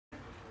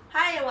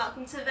Hi and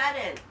welcome to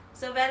Vedin.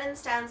 So Vedin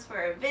stands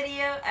for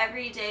Video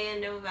Every Day in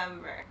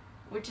November,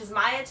 which is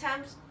my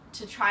attempt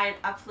to try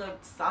and upload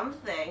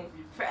something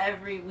for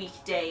every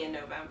weekday in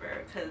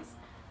November, because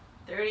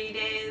 30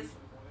 days,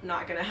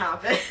 not gonna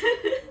happen.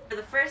 For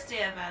the first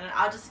day of Vedin,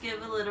 I'll just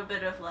give a little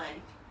bit of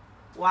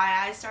why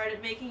I started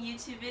making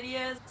YouTube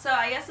videos. So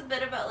I guess a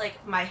bit about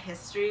my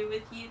history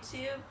with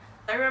YouTube.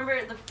 I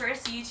remember the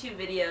first YouTube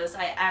videos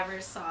I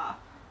ever saw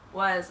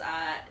was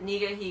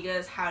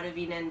Nigahiga's How to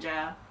Be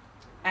Ninja,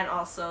 and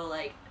also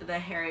the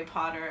Harry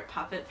Potter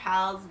Puppet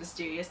Pals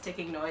Mysterious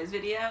Ticking Noise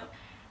video.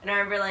 And I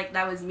remember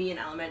that was me in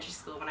elementary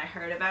school when I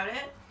heard about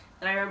it.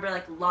 And I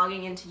remember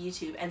logging into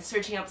YouTube and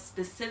searching up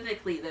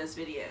specifically those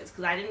videos,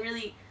 because I didn't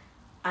really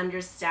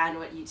understand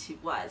what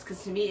YouTube was,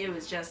 because to me it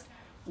was just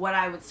what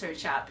I would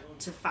search up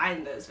to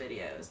find those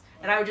videos,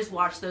 and I would just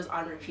watch those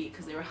on repeat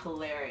because they were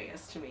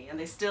hilarious to me, and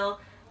they're still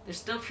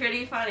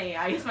pretty funny.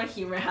 I guess my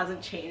humor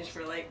hasn't changed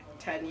for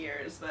 10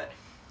 years, but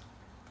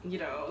you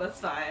know,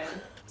 that's fine.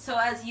 So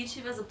as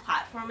YouTube as a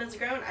platform has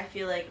grown, I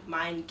feel like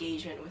my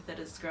engagement with it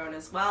has grown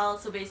as well.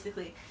 So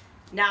basically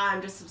now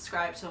I'm just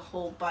subscribed to a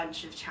whole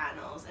bunch of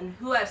channels, and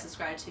who I've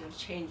subscribed to has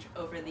changed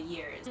over the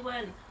years.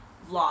 When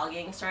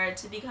vlogging started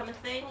to become a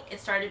thing, it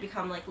started to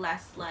become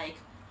less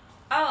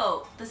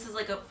oh, this is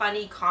a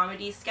funny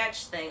comedy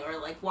sketch thing, or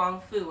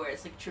Wong Fu, where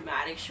it's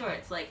dramatic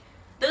shorts.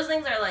 Those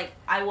things are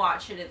I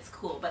watch it, it's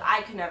cool, but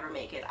I could never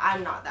make it.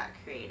 I'm not that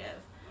creative.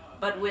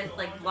 But with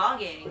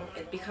vlogging,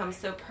 it becomes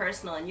so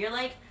personal, and you're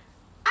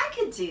I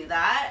could do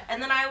that. And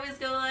then I always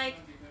go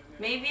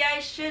maybe I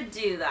should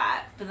do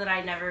that, but then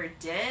I never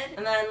did.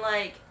 And then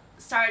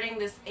starting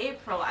this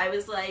April, I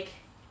was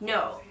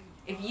no,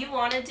 if you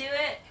want to do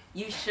it,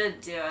 you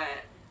should do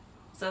it.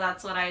 So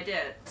that's what I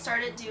did.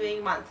 Started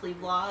doing monthly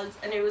vlogs,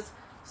 and it was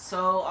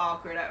so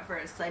awkward at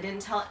first because I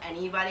didn't tell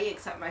anybody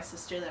except my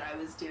sister that I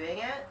was doing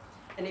it.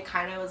 And it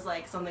kind of was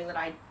something that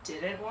I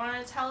didn't want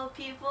to tell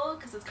people,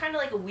 because it's kind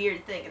of a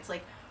weird thing. It's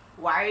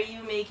why are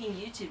you making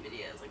YouTube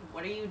videos?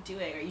 What are you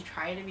doing? Are you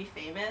trying to be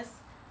famous?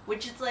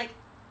 Which it's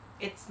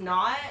it's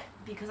not,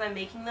 because I'm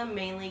making them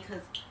mainly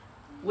because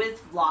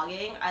with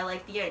vlogging, I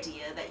like the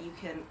idea that you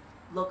can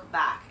look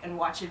back and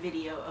watch a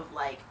video of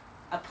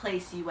a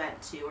place you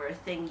went to or a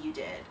thing you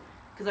did.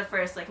 Because at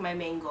first my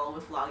main goal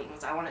with vlogging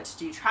was I wanted to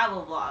do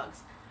travel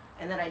vlogs,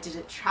 and then I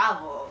didn't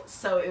travel,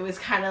 so it was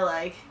kind of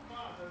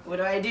what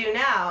do I do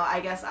now? I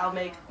guess I'll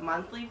make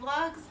monthly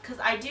vlogs, because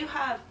I do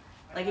have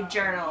a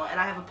journal, and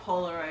I have a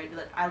Polaroid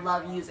that I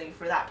love using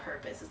for that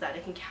purpose, is that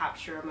it can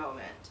capture a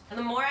moment. And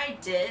the more I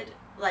did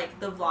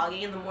the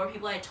vlogging, and the more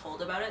people I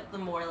told about it, the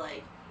more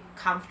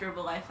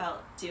comfortable I felt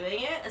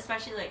doing it.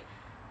 Especially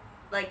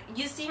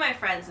you see my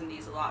friends in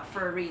these a lot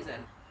for a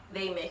reason.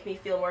 They make me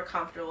feel more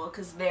comfortable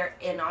because they're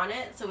in on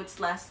it, so it's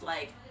less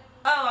oh,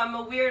 I'm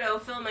a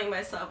weirdo filming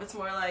myself. It's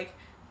more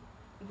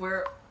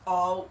we're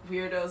all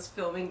weirdos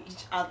filming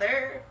each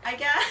other, I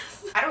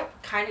guess. I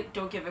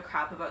don't give a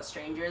crap about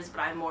strangers, but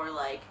I'm more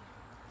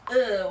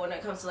ugh, when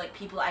it comes to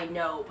people I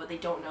know but they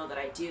don't know that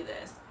I do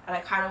this. And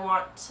I kind of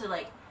want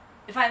to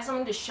if I have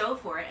something to show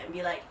for it and be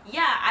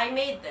yeah, I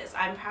made this,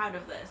 I'm proud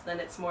of this, then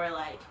it's more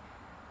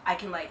I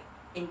can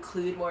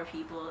include more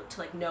people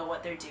to know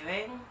what they're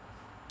doing.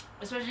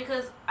 Especially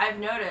because I've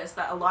noticed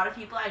that a lot of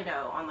people I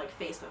know on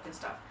Facebook and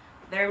stuff,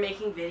 they're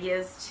making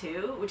videos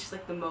too, which is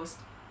the most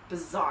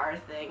bizarre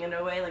thing in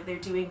a way. They're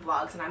doing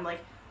vlogs, and I'm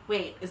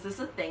wait, is this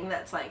a thing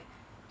that's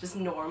just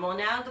normal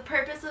now? The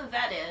purpose of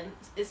Vedin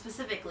is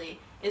specifically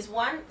is,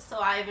 one, so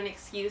I have an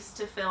excuse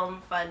to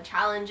film fun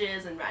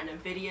challenges and random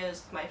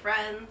videos with my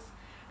friends,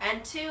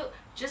 and two,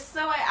 just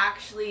so I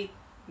actually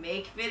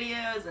make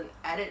videos and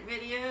edit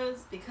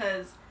videos,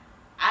 because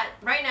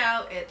right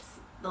now it's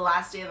the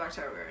last day of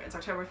October. It's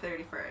October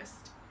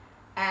 31st,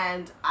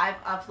 and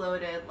I've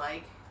uploaded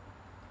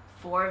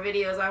 4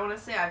 videos, I want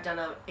to say. I've done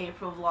an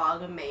April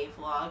vlog, a May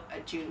vlog,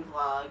 a June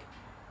vlog,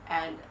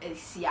 and a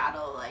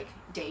Seattle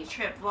day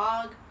trip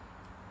vlog.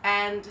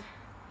 And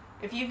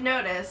if you've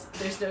noticed,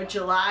 there's no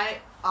July,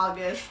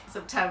 August,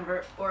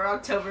 September, or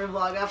October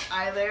vlog up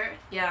either.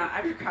 Yeah,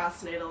 I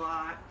procrastinate a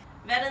lot.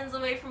 Vedin's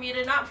a way for me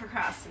to not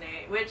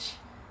procrastinate, which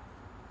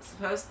is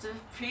supposed to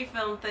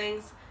pre-film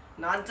things.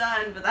 Not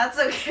done, but that's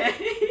okay.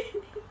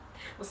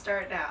 We'll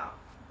start now.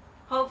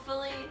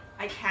 Hopefully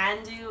I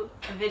can do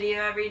a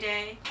video every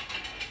day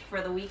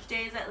for the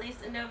weekdays, at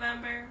least in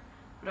November.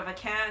 But if I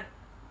can't,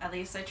 at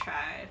least I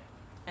tried,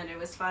 and it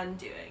was fun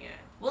doing it.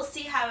 We'll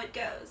see how it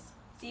goes.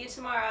 See you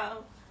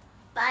tomorrow.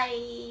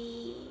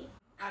 Bye.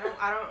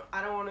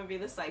 I don't want to be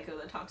the psycho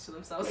that talks to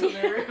themselves in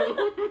their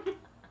room.